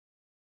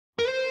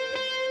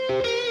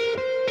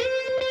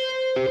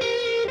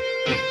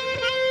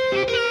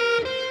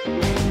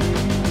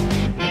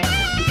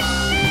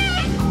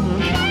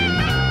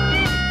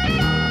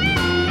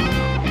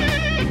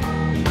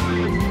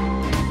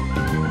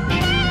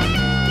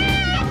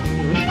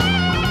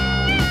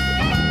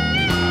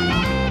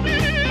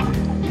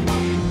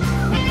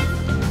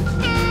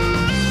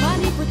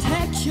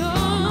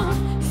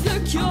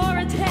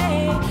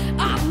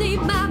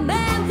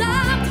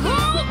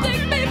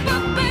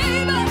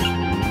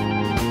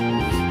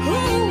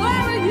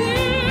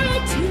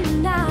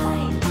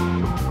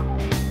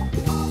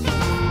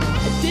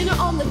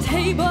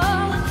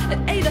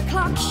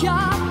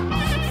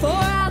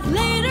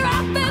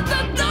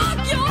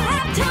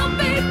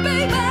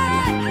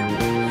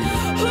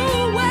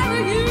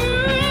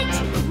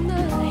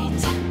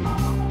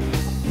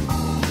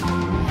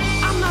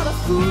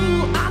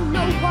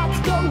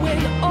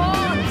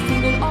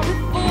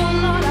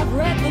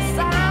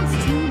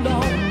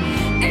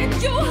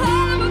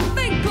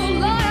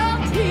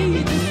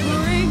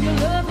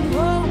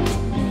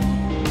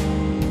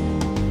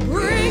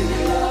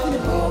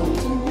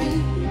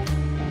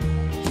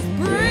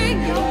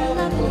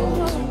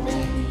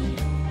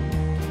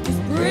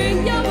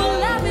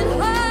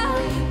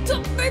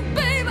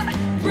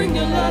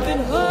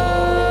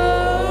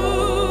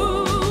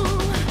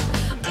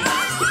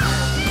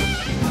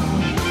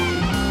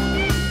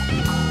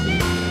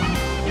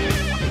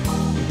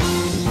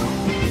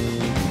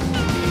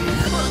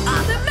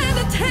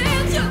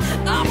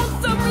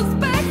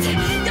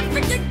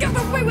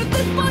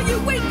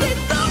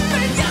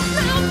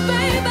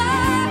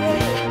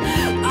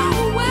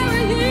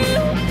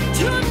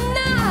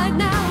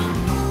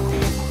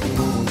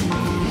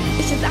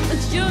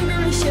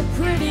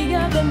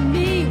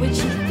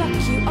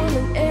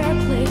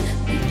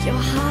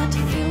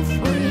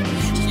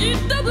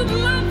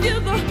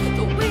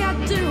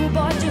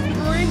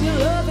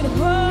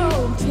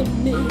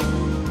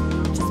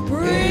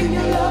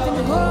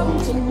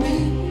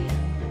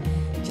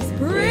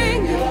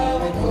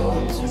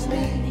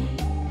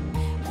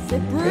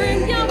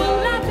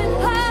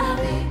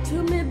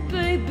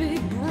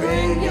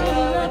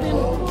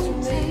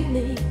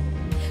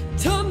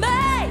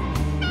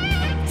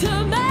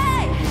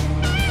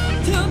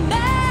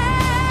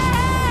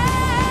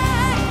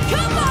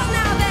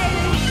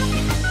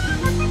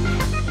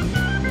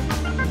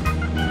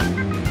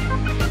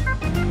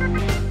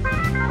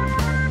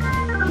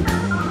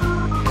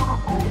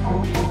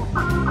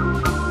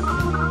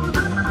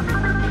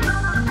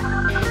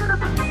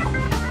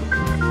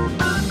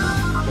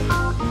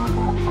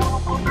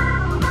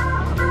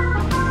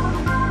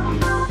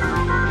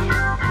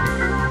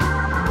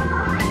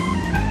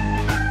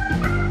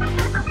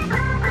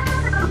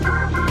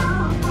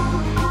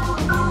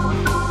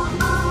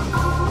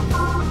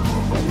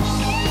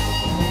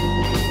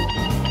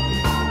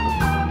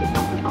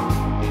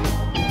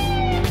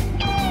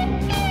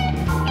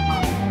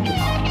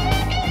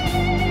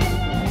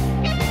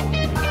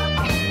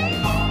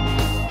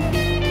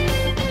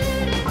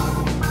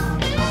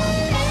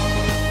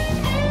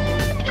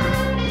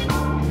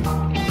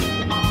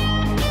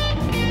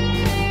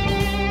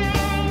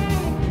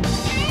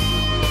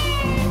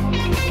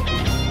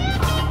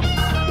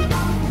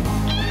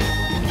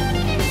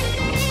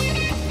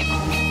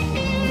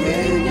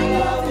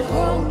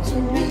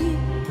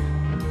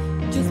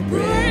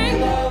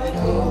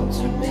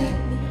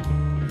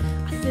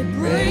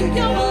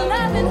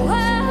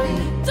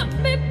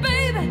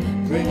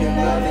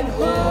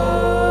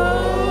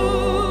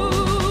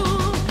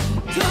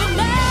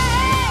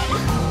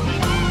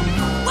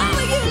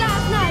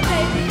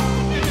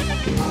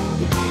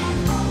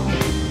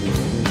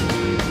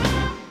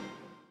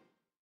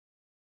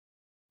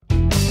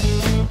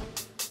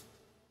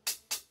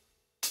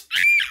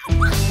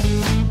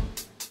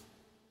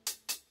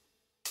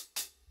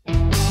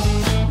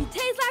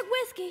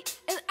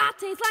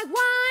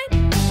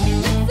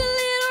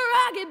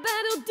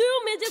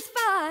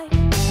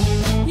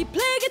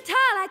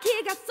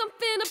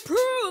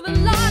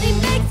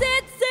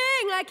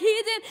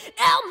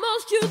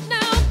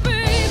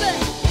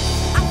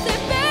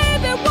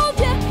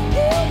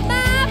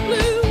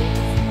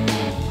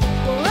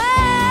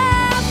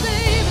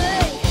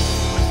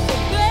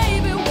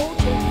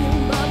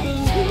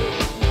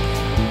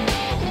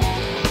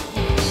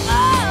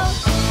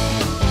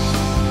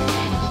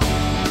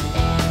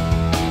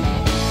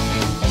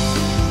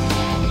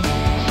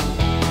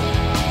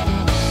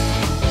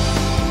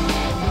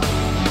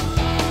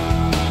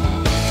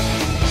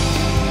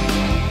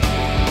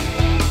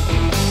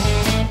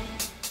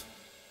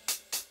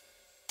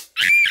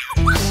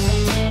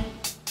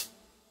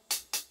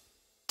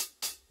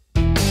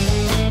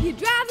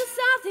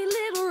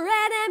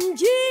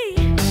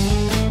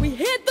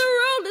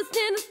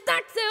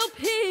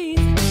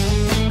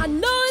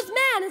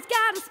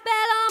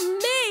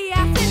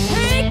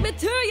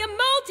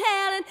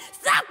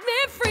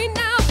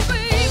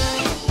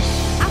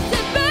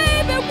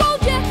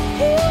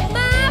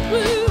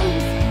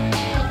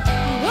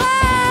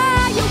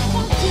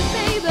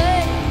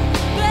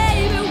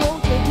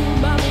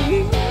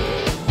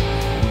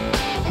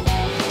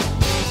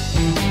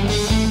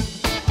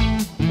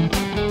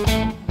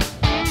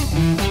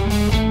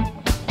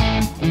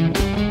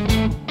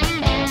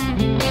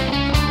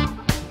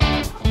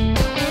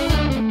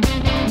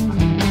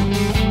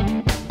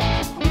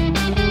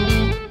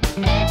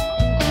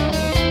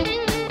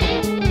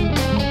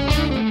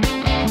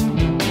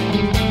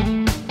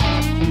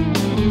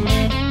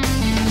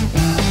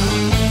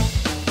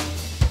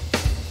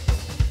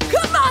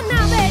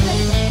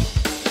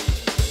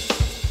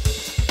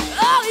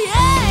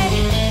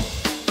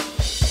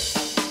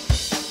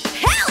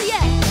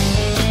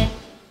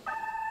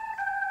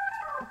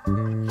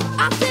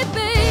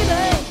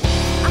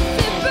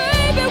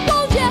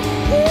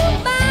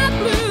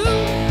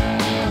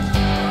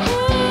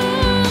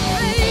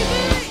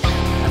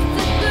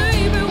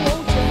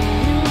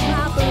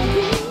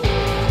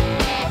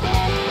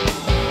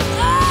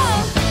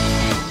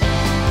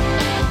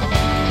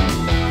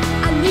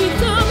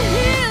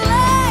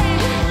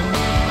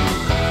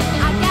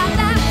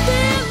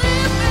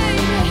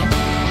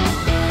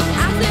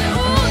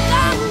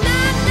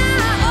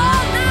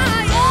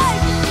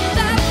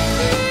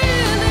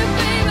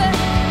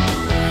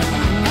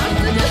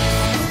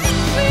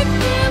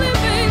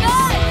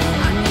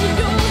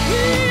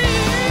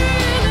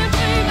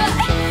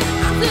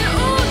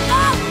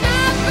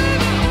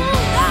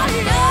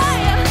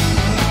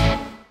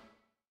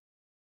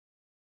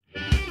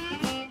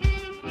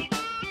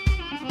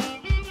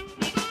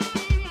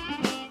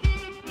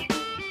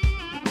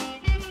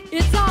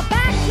It's all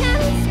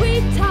backhanded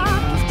sweet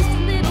talk, it's just a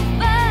little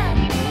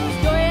fun.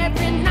 Story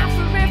every night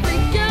for every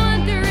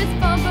yonder is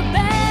fun for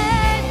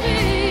baby.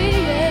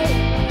 Yeah.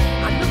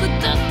 I know the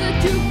dust that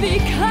you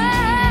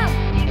become.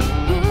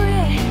 Oh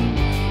yeah,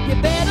 you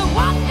better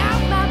walk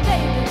out, my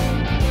baby.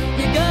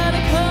 You're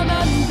gonna come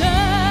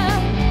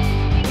undone.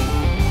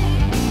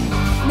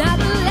 Now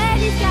the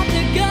ladies got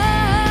the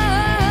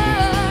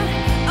gun.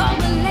 Oh,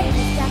 the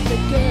ladies got the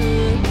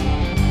gun.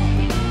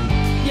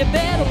 You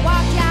better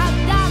watch out,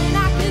 darling.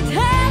 I can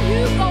tell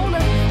you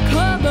gonna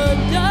come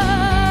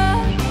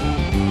undone.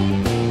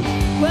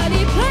 Well,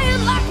 he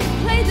plays like he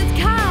plays his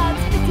cards,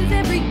 fixes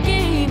every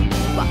game.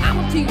 Well, I'm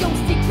up to your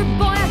secret,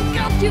 boy. I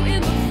got you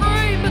in the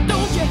frame, but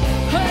don't you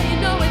pay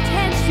no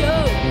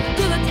attention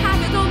to the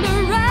tigers on the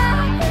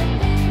run.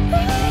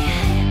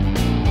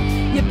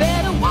 You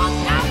better walk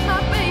out, my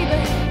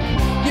baby.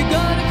 You're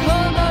gonna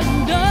come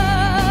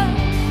undone.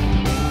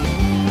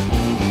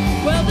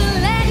 Well, the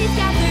lady's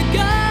got the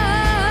gun.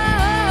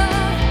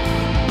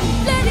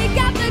 Lady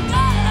got the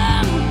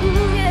gun.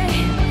 Yeah.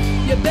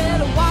 You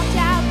better watch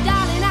out,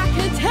 darling. I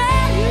can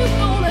tell you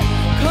gonna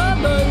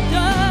come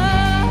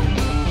undone.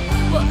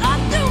 Well,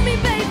 undo me,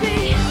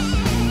 baby.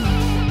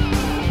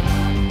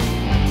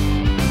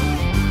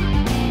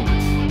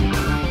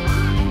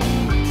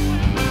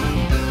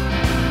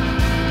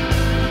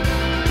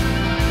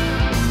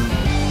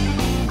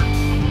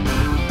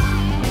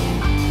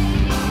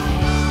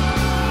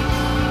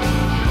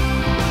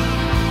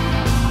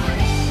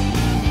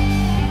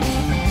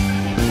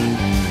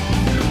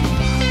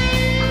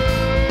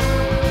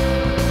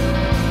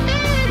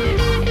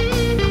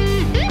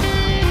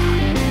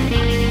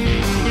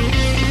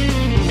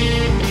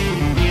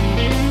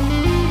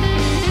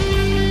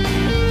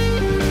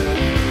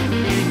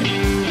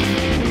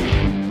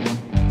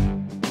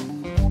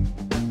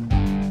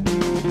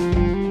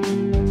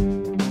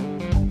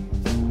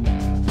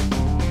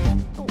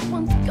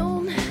 One's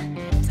gonna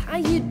tie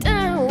you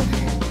down.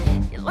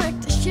 You like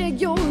to share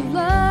your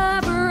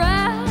love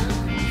around.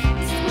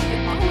 This is what you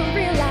wanna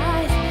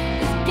realize.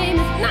 This game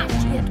is not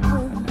yet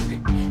on.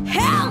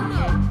 Hell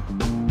no!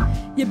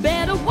 You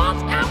better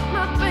watch out,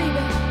 my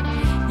baby.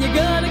 You're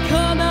gonna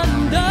come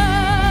undone.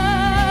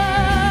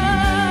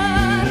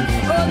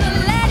 Oh, the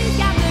lady's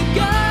got the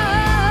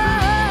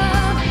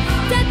gun.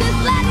 Said this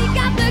lady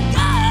got the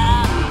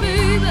gun,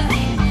 baby.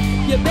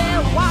 You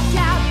better watch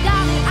out,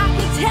 darling. I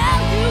can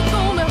tell you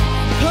gonna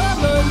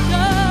come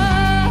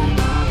undone.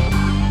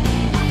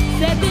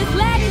 Said this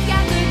lady's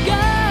got the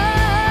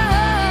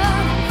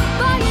gun.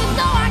 Boy, you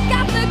know I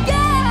got the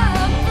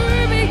gun,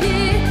 baby.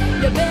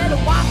 Yeah. You better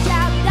watch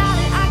out,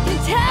 darling. I can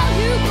tell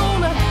you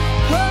gonna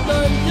come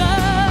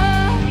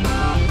undone.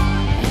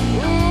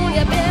 Ooh,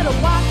 you better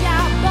watch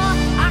out, boy.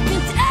 I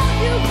can tell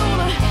you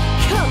gonna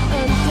come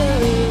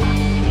undone.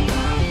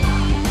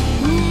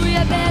 Ooh,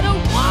 you better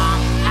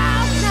walk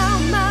out now,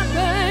 my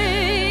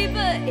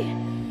baby.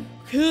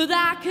 'Cause I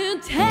can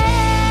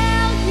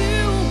tell you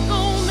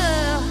gonna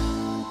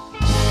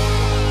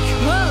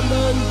come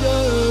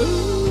undone.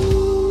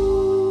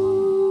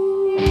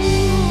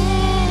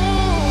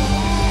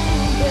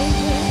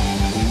 Baby.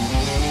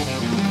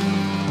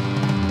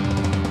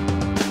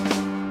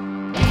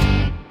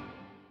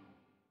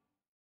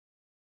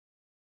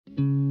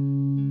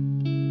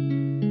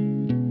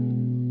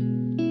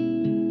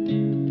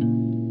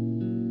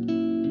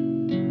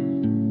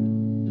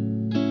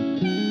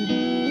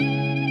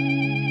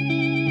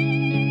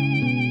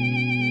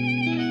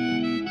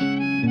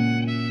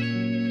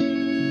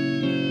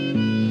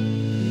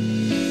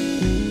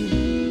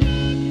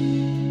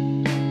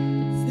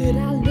 Said I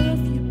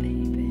love you,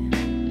 baby.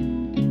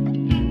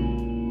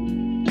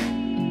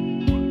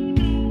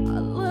 I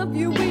love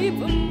you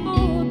even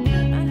more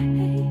than I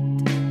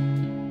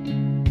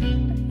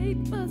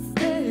hate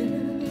myself.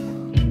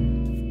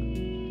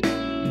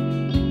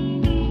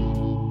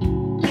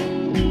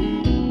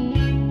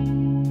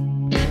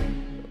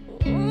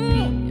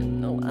 Oh, you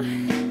know I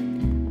love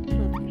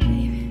you,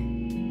 baby.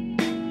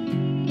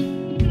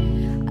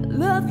 I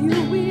love you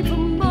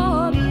even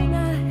more than I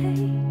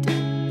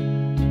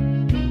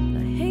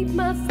hate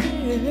myself.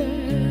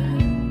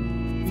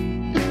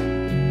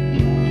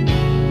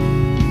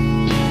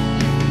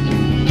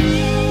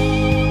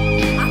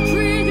 I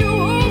treat you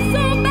all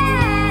so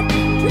bad,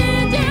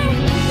 treat you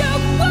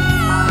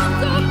all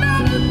so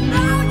bad, and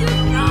now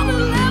you're gonna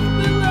left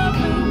me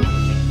loving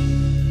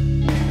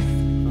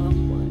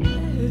someone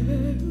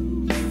else.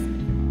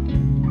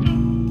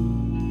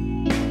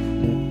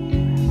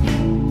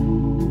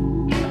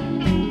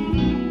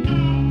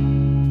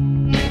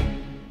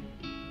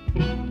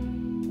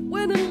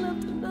 Went and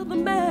left another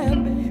man,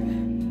 baby.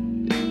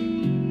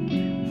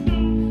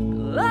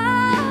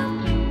 Love,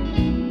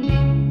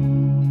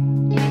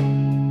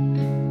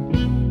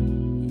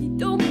 he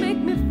don't make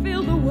me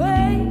feel the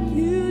way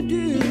you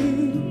do.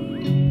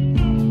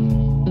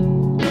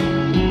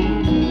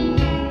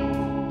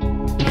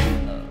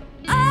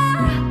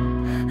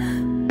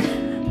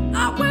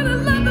 I went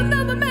and loved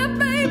another man,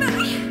 baby.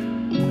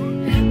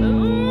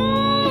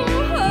 Ooh,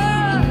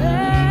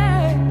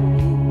 hey.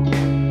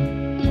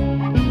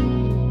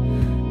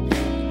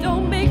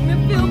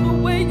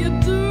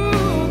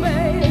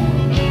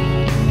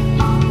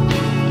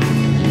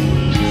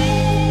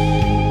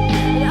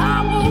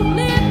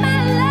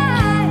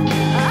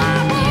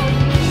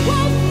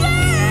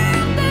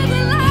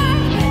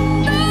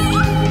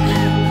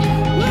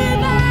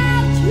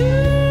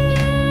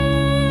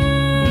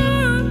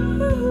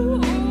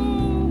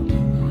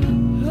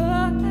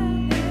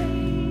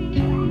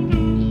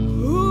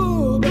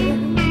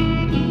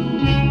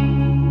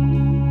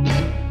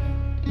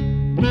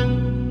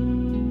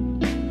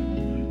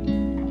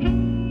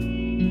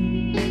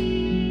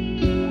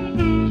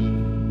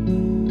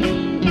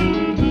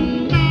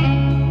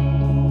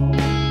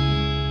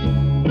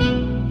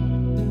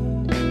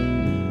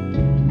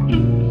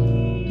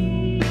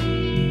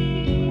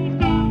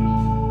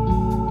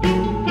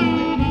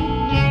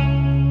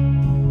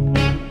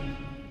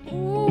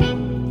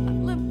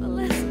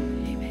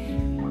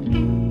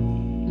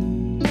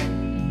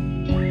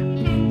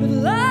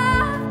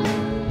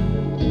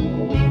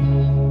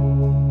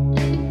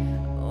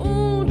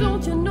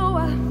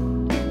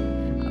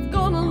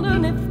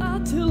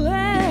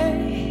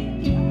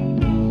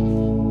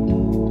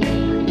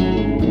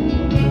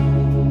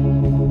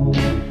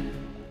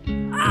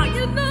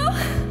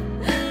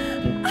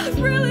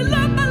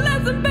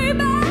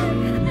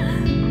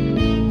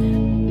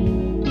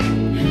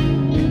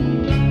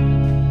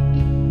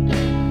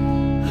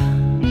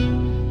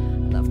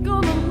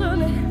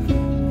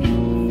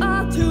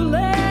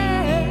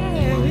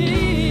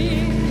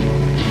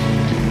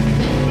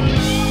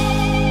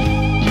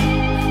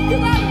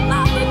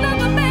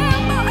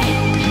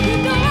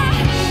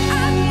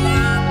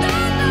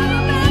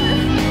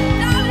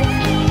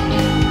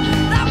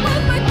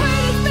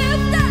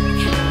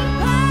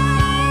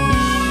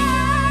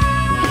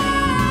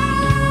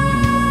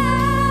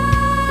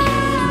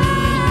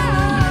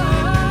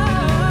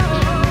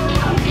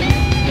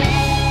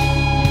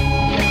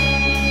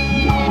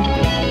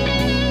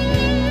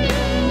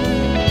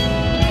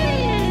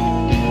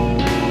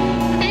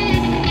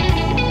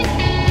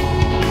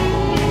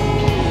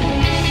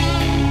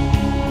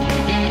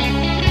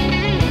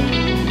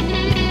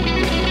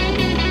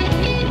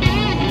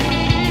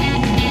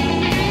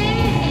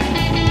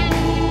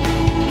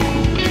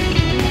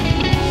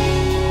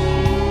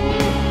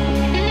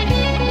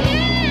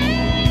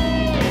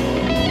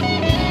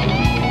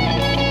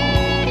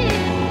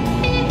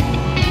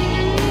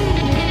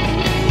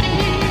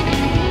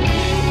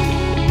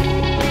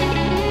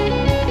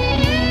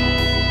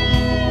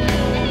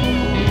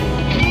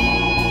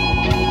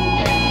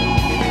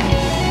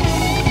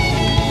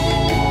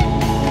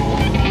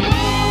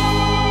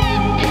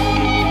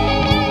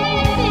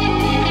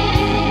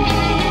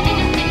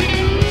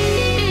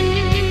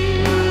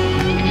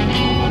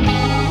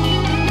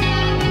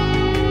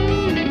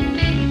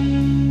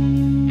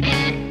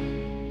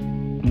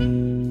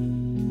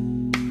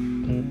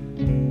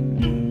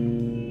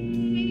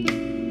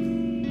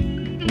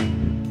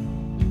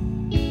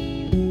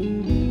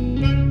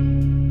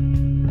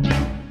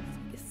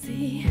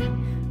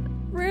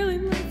 really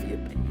love you,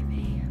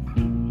 baby.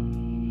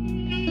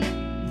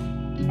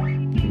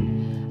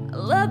 I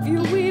love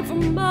you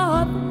even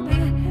more than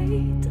I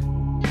hate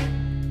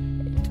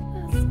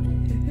myself.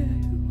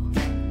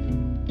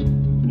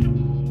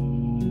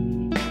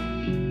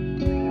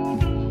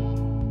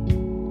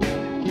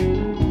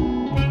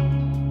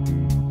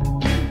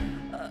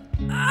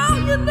 Oh,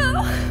 you know,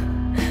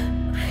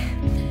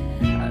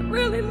 I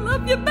really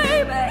love you,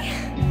 baby.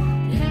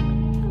 I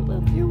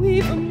love you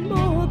even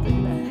more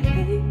than I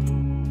hate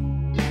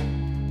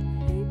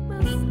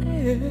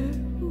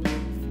myself.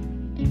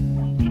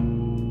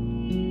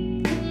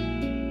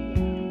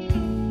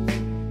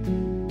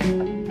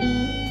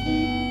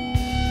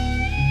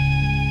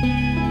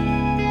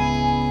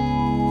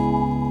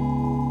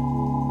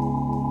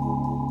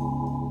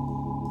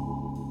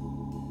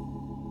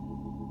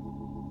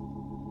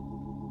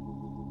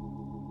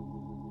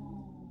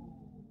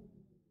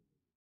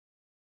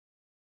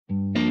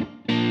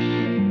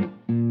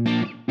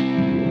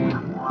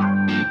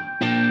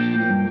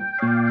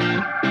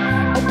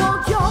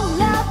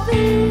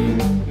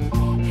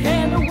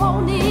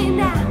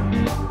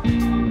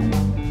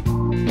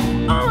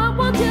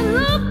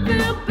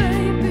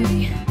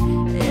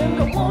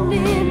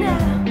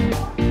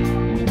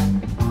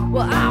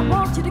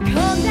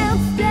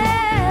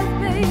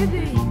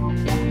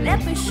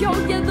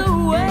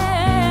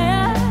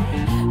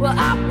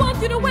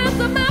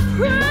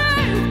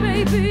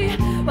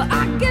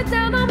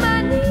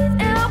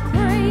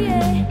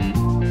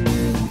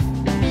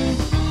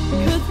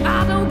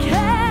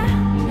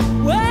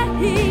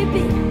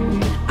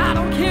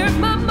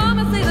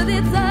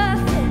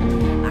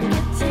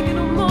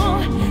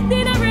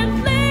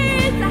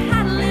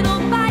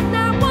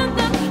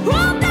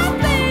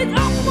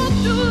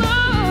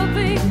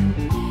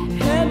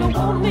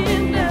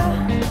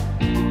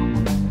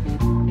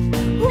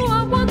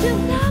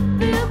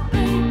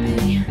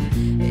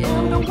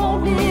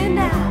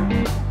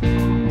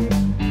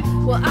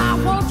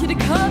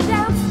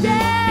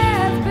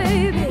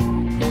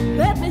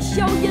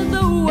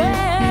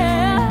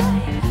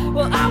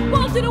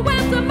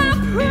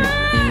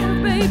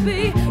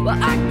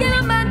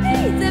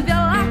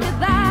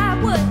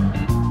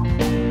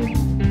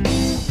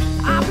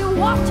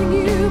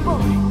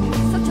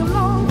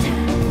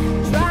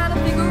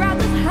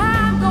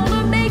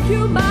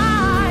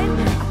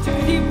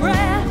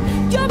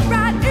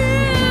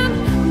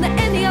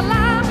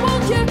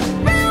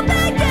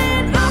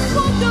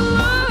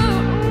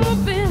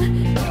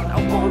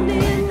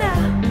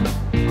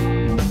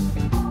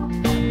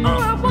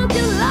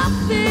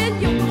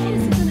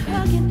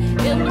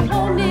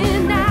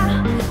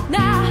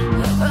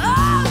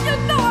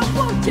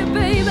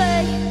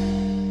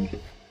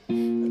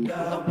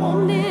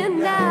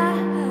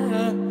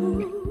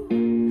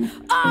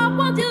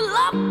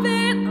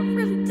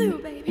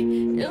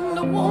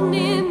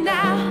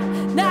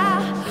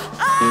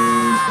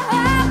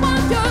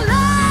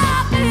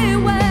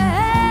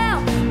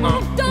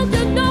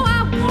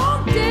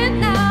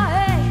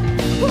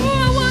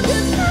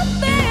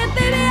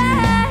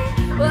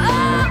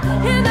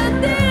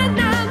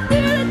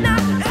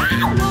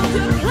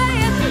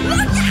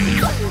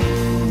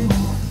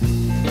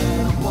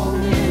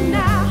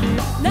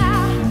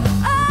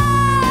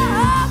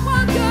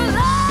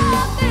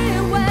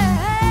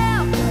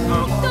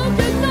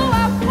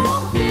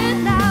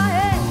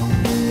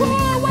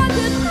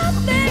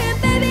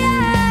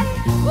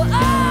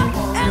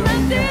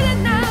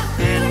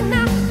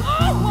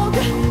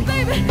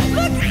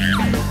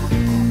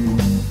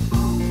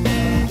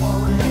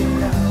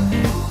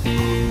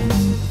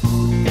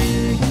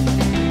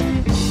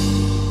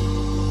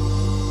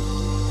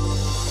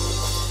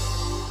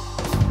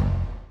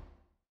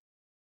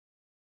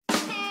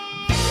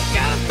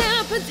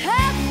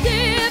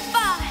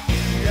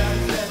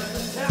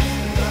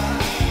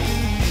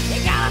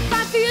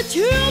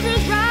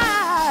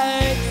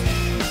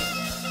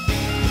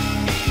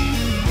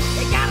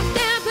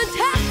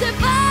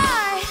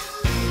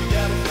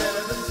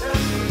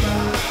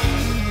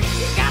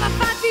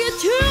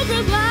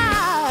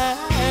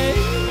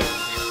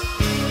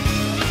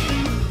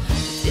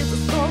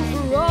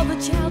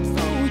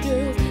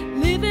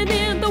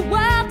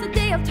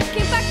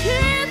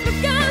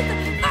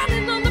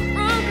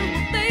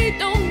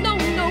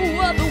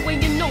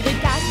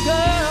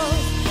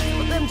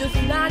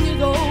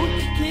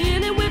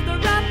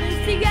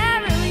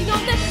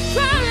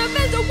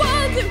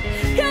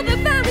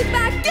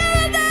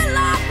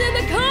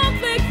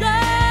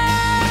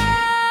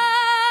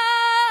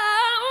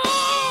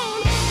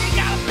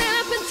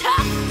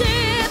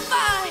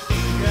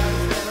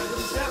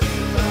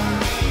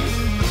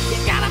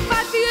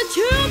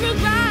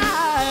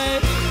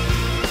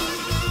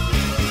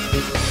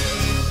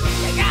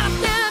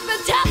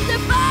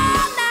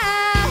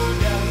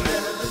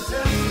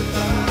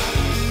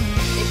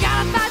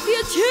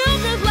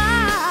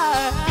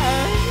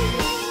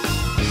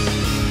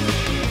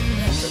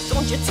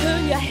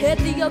 head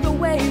the other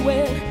way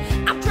when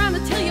I'm trying to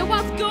tell you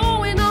what's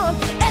going on.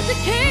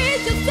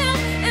 Educate yourself,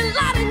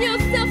 enlighten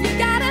yourself. You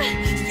gotta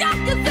shock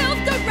yourself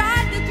to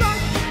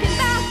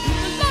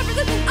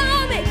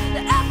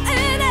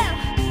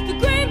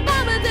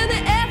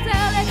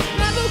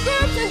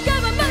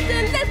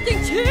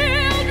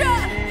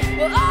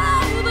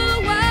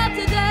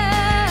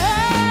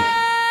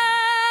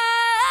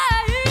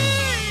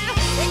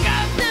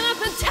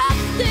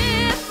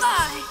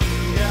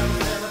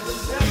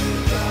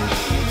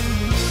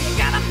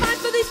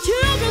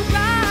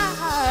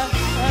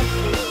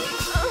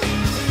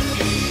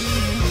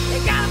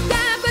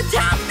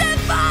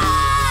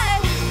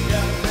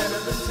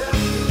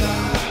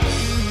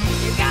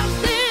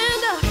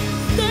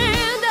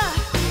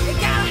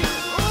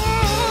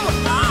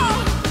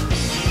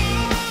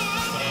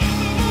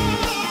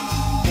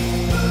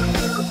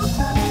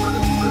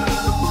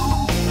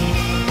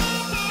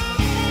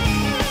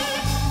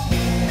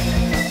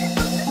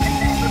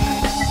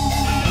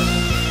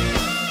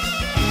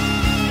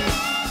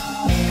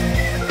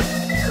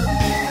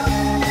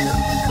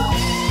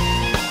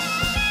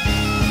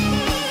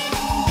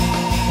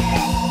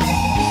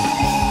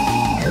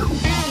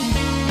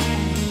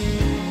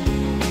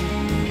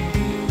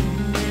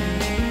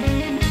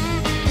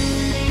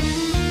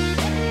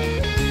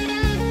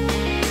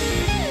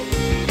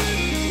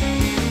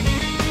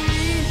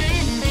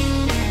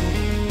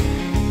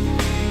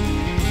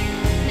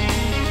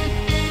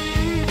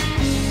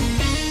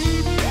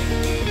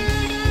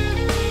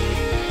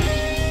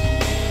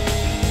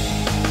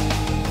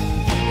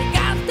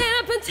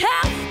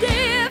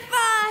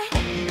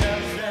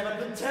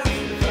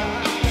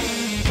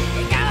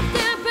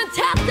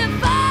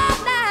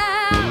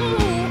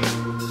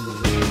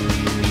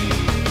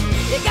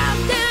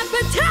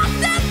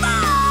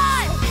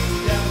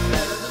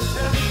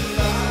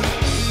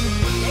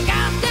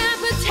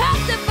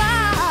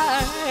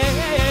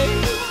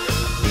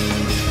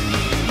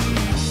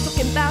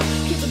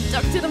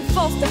neglected and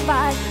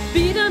falsified,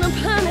 beaten and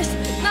punished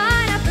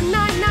night after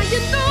night. Now you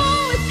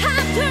know it's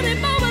time to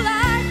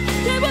demobilize.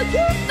 They will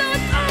use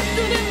those arms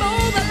to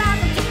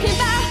demobilize. I'm talking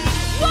about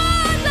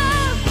one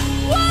love,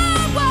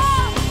 one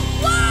war,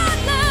 one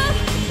love,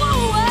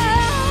 one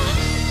world,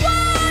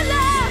 one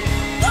love,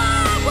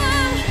 one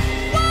world,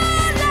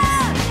 one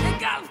love. They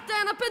gotta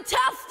stand up and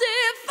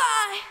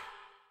testify.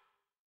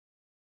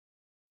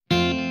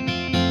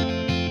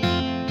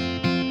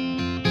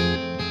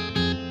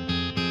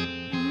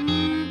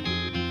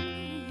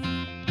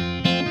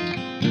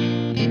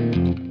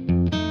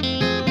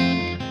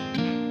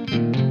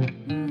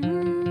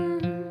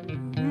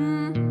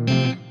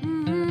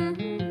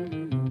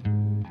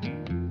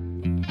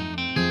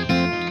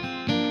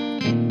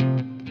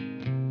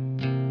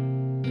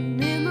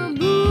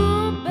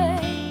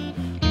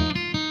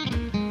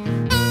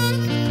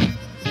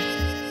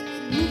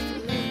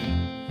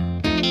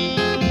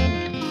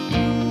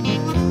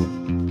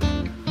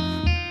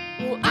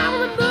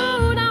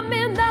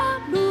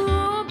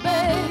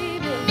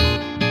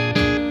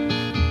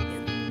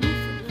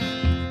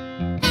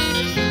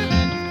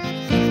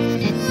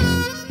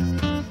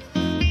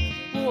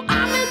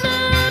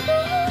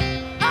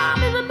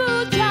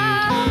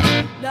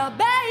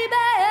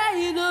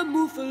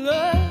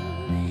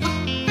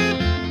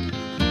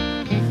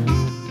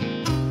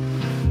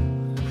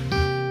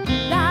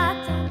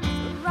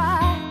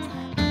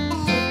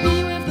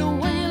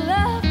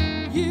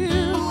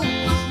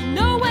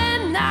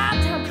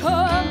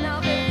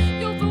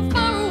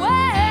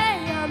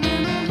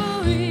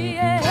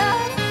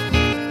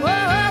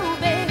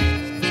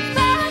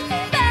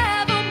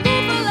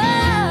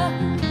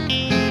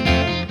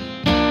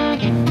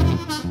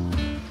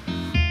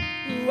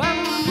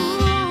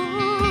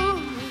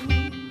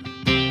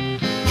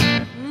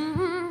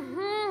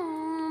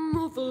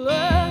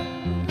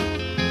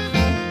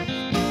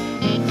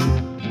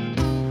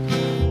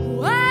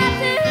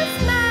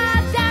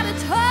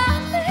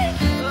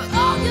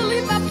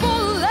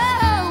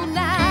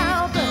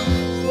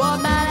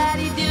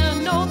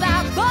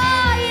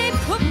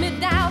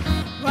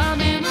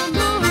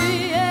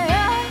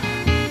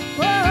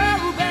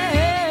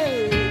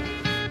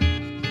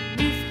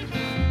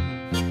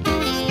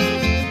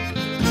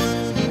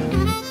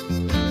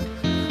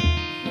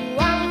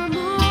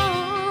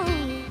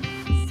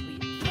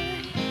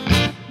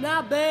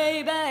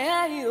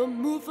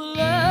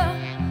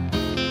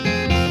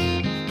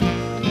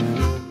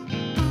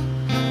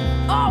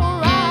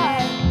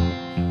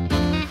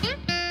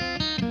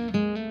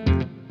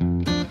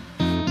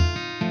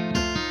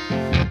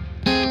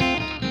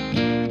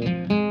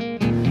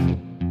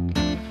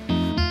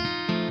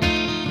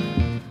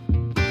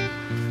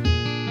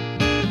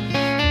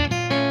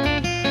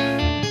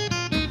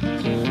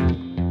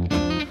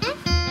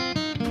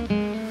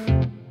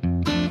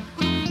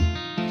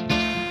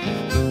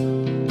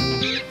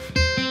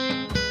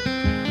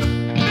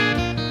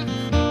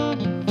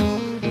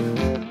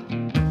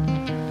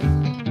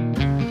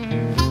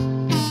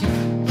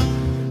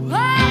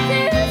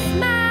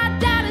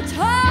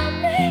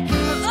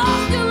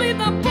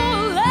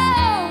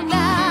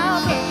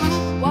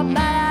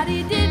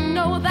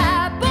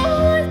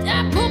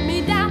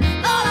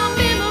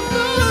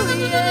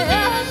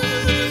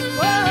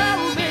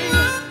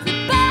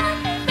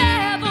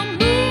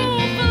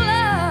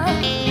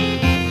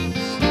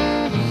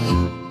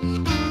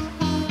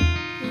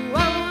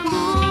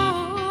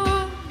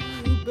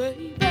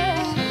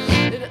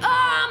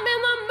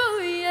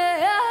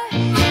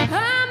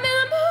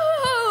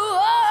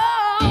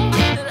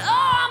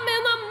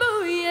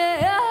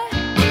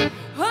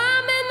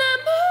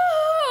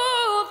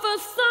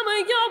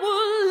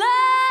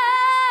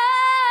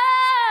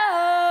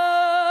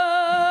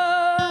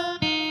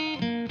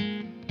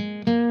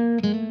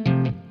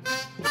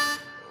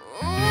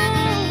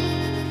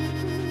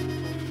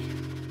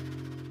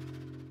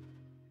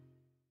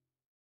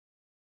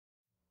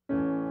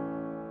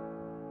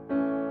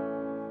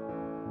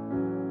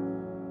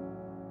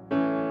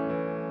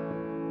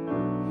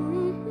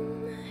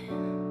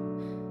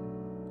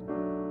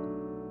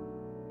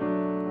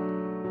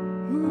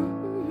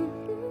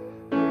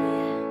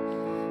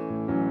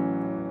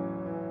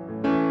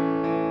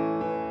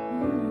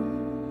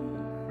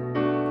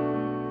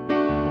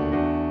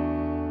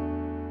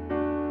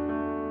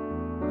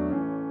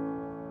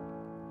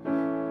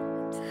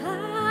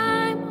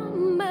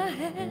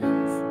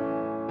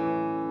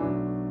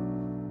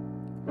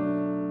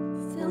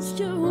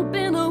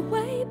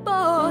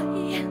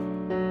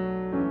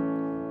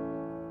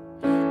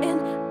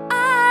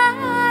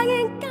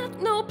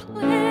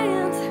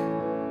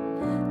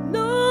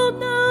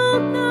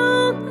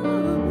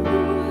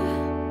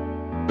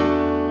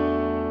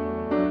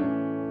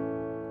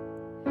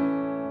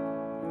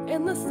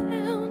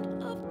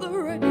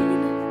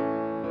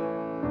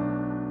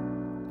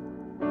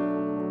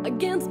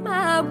 against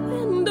my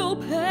window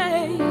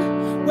pane.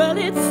 Well,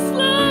 it's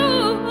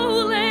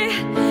slowly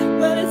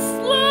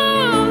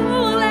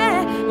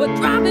what's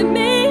driving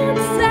me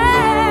insane.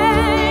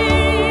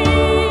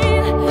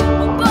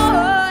 Well,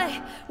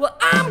 boy, well,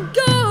 I'm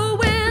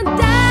going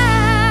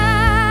down.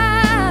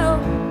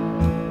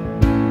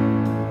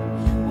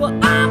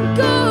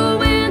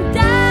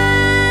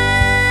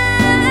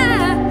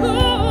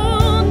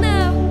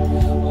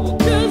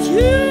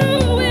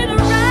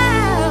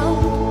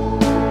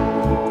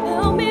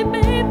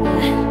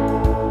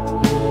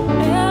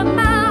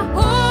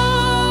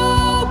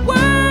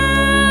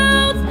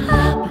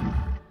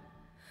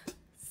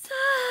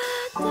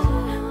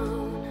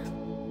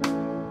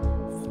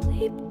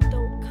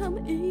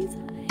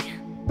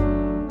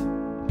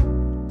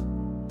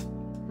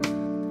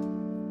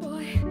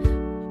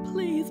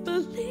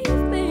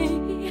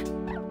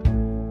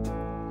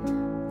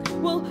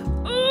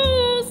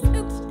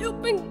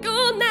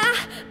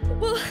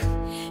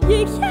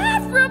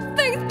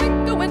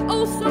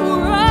 so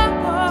wrong.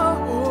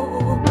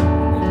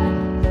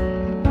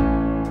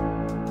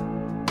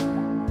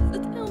 So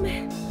tell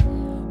me,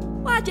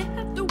 why'd you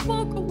have to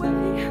walk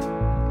away?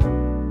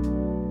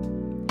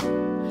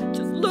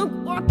 Just look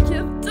what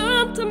you've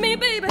done to me,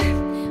 baby.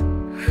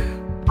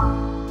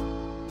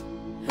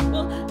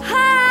 Well,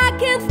 I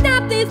can't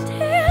stop these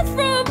tears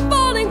from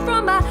falling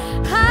from my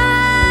eyes.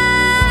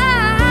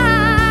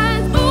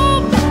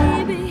 Oh,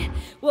 baby,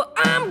 well,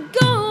 I'm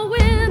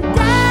going down.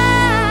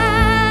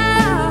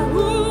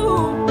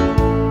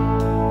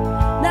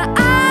 Now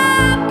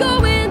I'm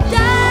going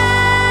down.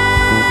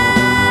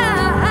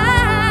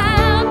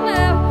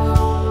 Now,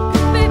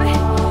 baby,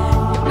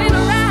 you've been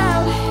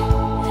around.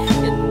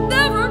 You're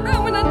never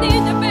around when I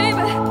need you,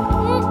 baby.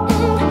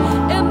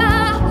 And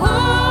my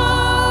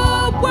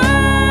whole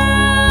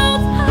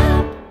world's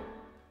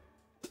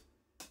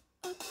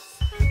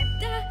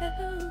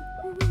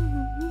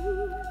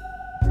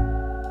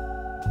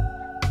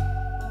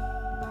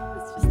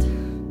upside down.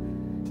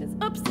 It's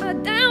upside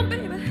down,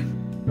 baby.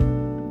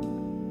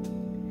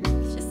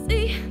 You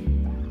see,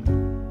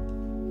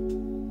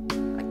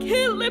 I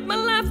can't live my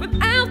life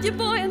without you,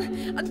 boy, and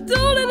I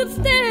don't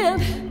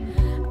understand.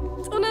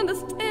 Don't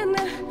understand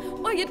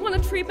why you'd want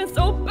to treat me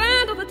so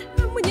bad all the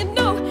time when you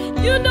know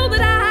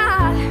that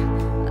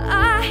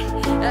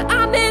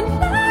I'm in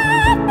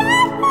love.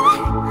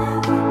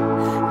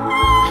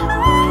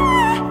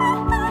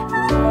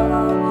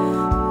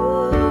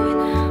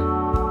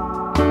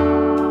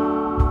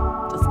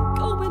 Just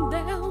going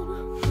down.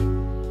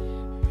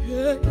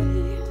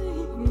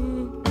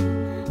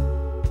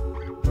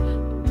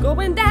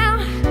 Going down,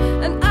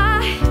 and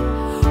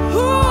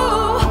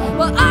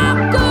well,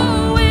 I'm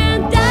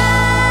going down.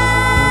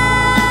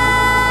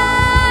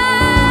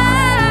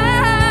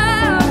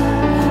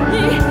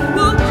 Yeah,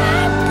 well,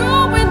 I'm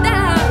going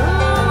down.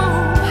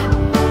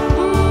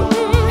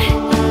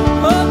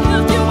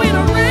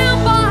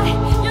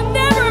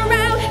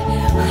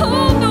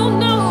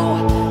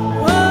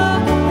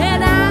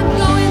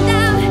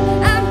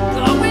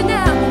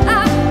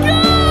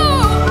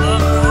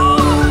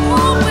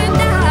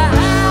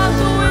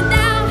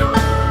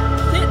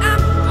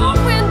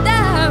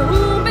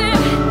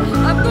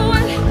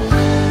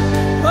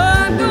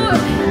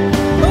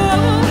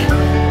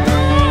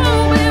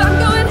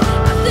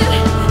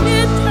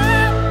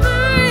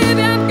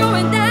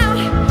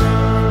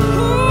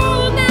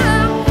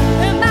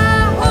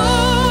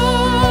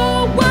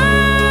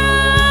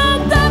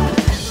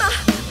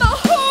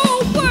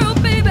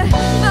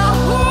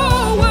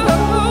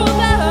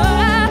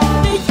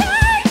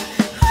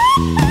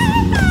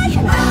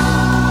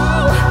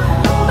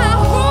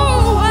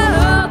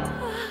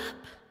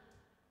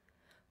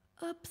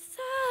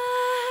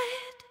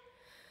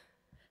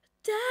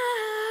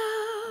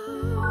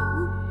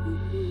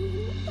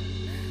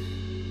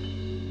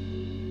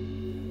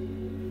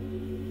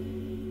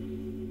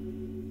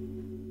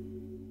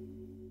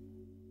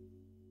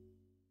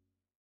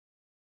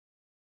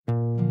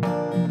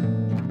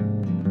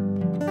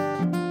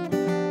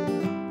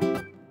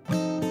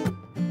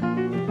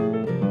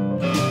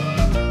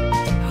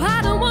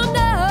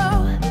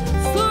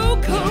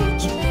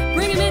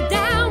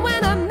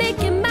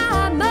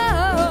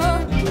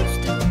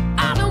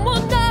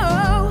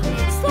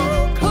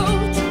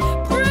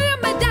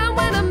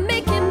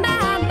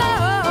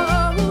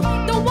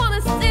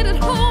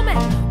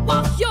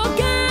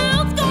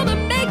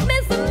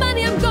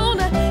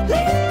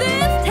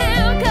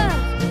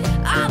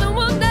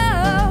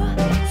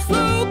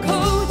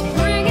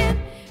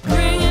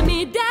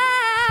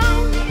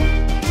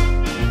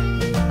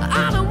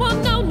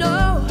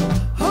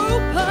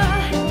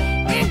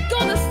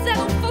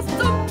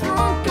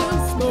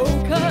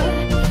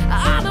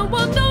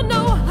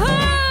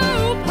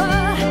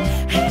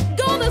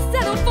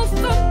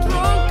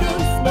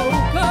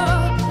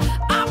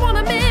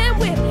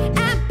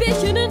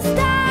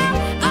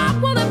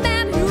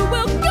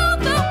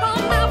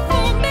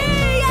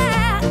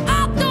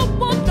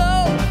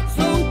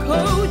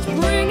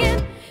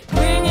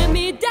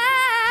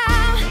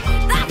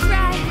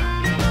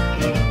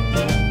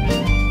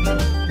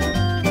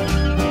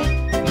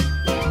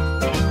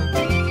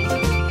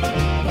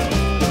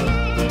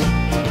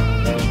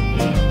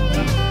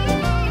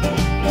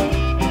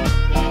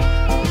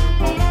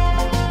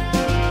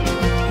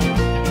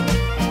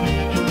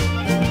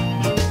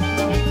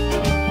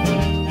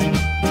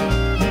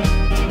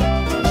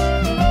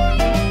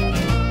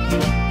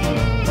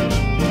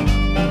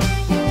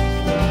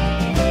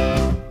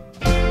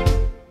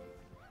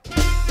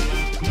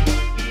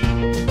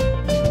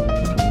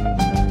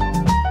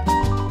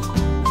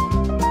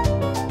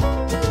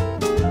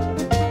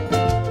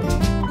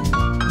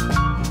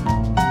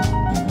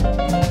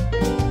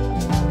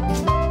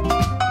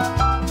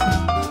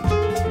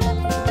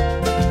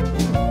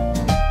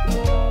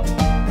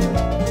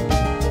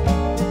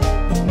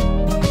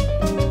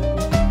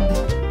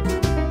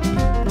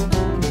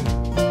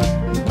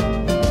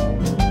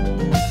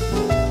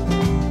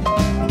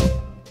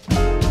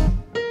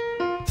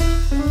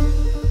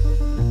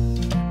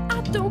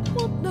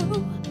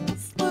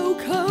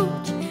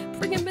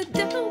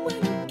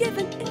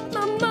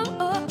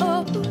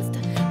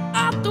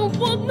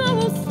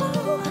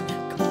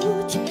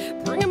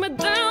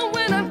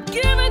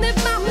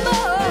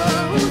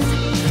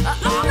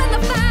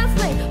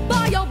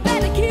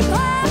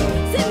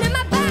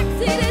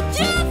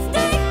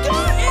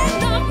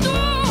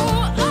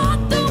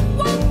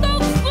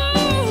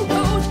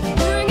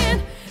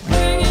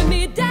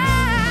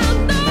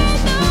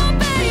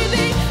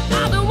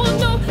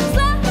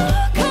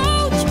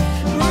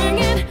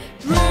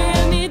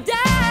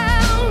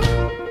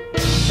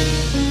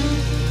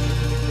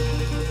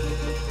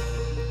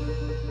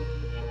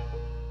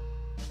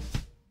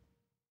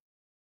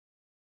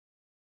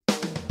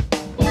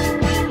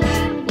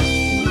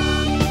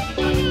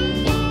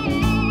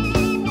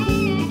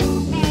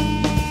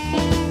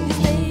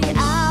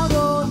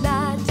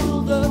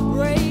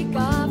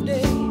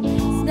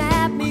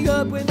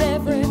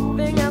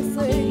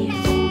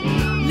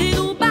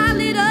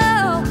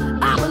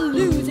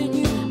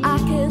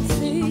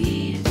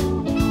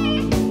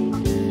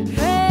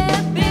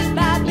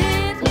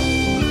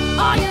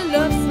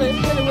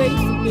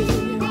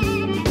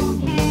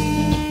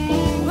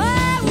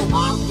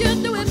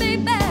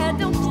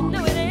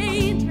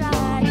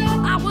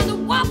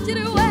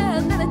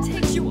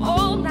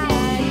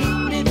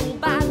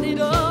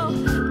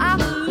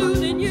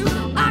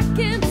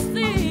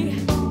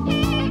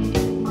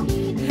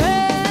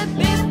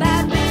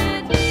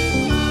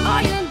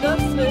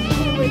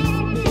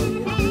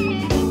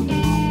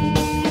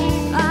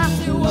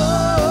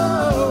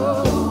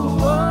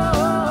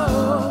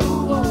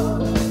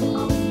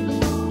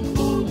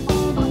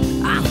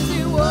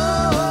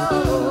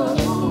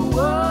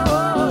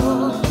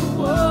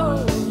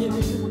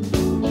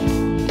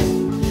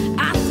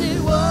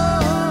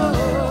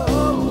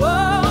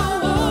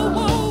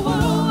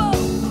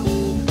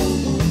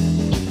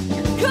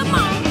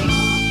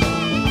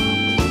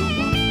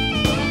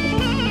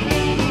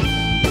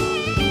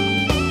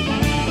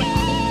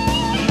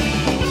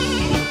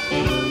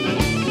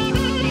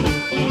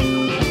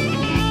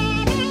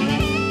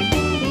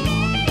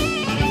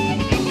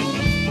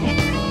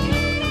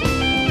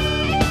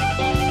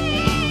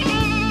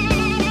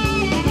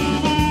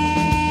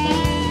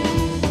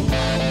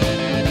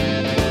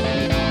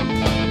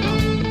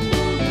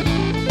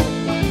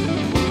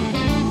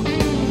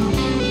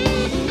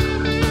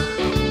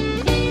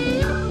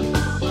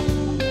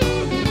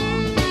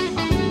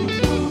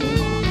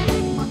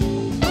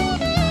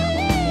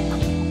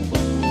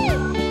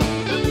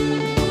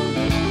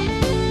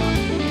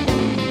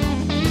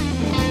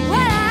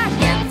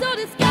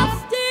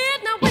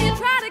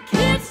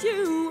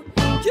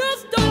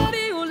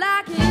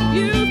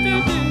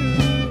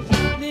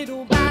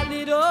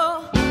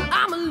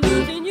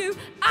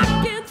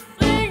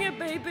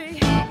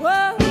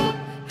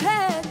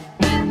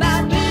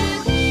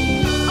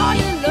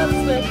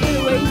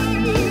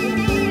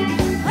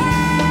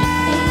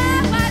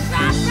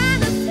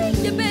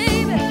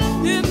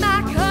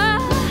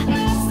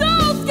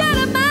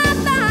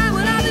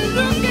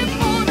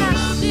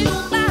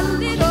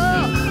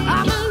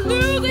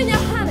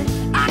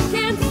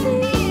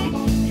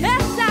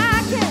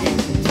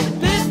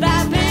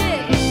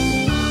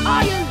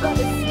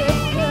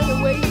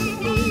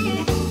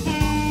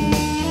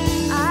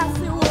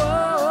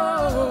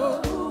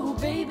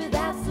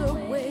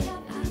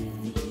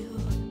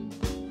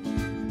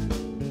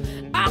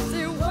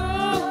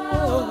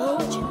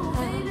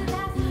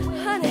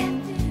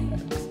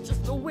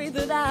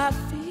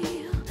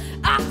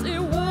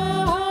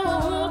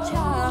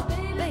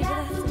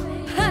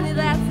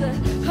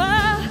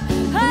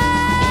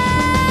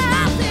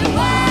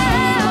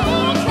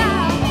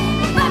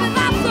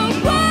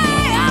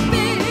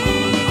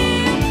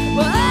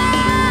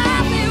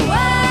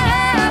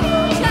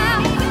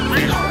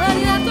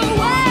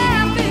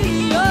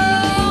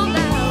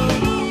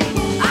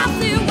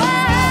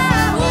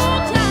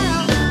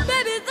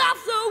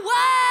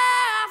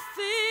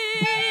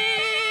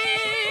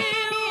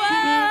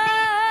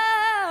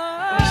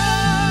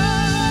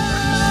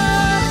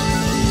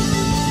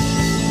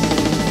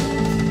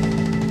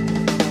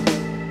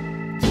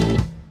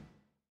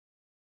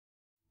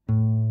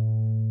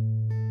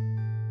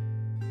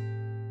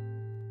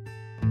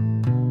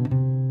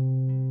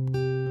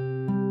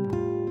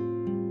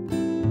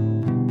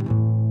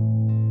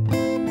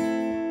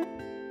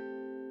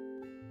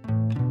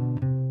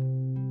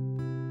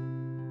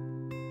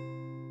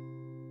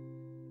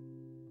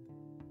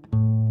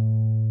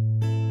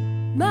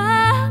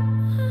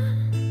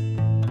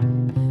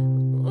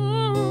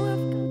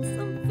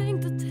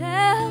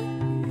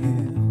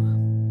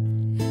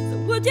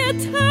 Would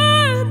you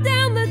turn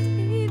down the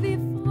TV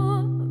for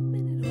a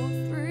minute or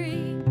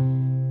three?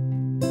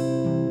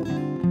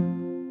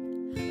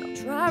 I'll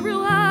try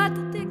real hard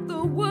to dig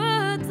the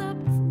words up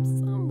from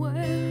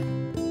somewhere.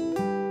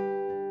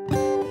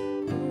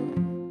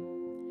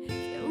 If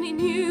you only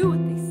knew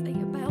what they say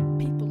about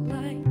people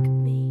like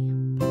me.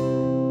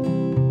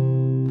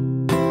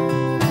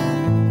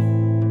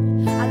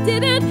 I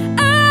didn't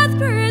ask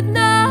for it,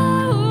 no.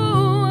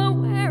 I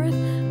wear it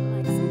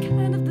like some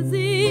kind of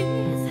disease.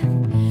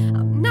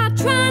 I'm not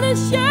trying to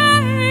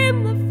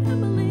shame the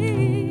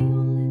family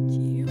or let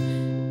you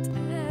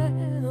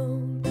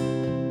down.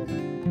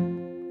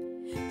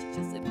 She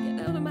just said, get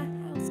out of my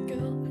house, girl,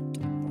 I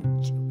don't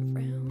want you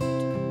around.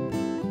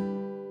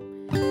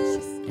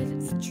 She said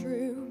it's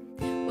true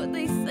what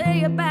they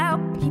say about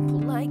people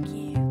like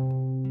you.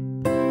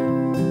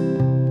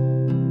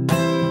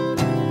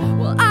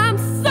 Well, I'm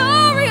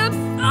sorry,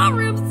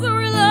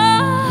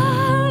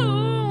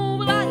 love,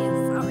 but I ain't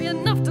sorry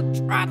enough to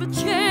try to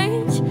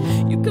change.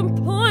 You can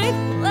point,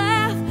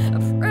 laugh,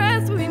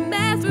 oppress me,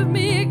 mess with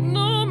me,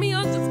 ignore me,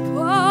 or just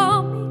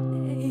call me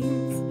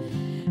names.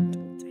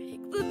 Don't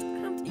take the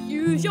time to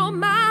use your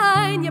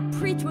mind. You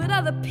preach what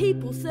other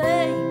people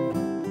say.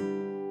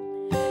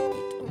 You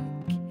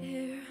don't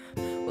care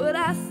what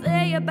I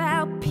say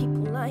about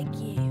people like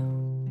you.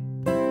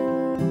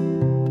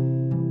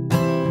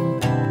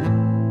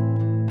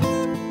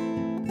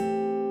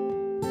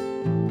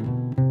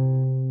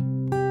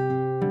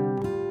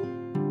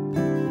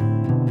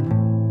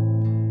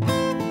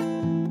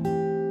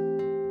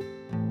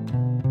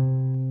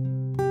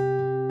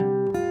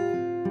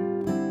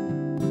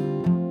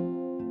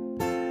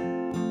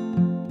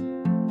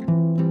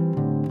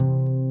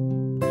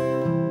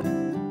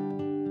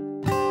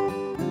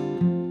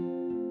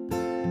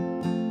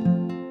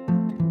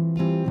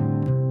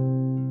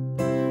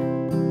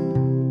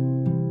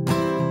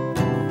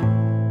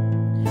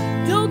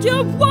 Don't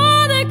you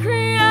wanna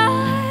cry?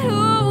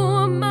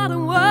 Oh, a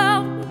modern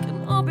world we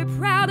can all be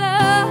proud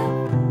of.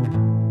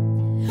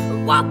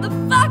 What the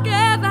fuck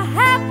ever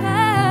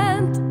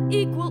happened to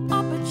equal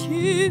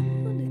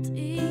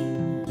opportunity?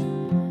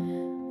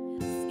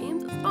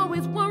 Seems there's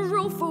always one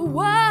rule for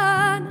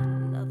one,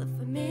 another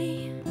for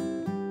me.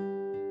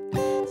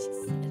 She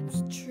said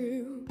it's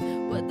true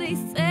what they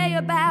say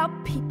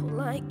about people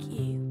like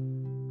you.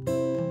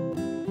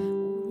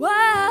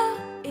 Well,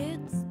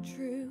 it's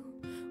true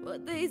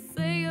what they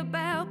say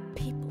about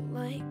people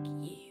like you.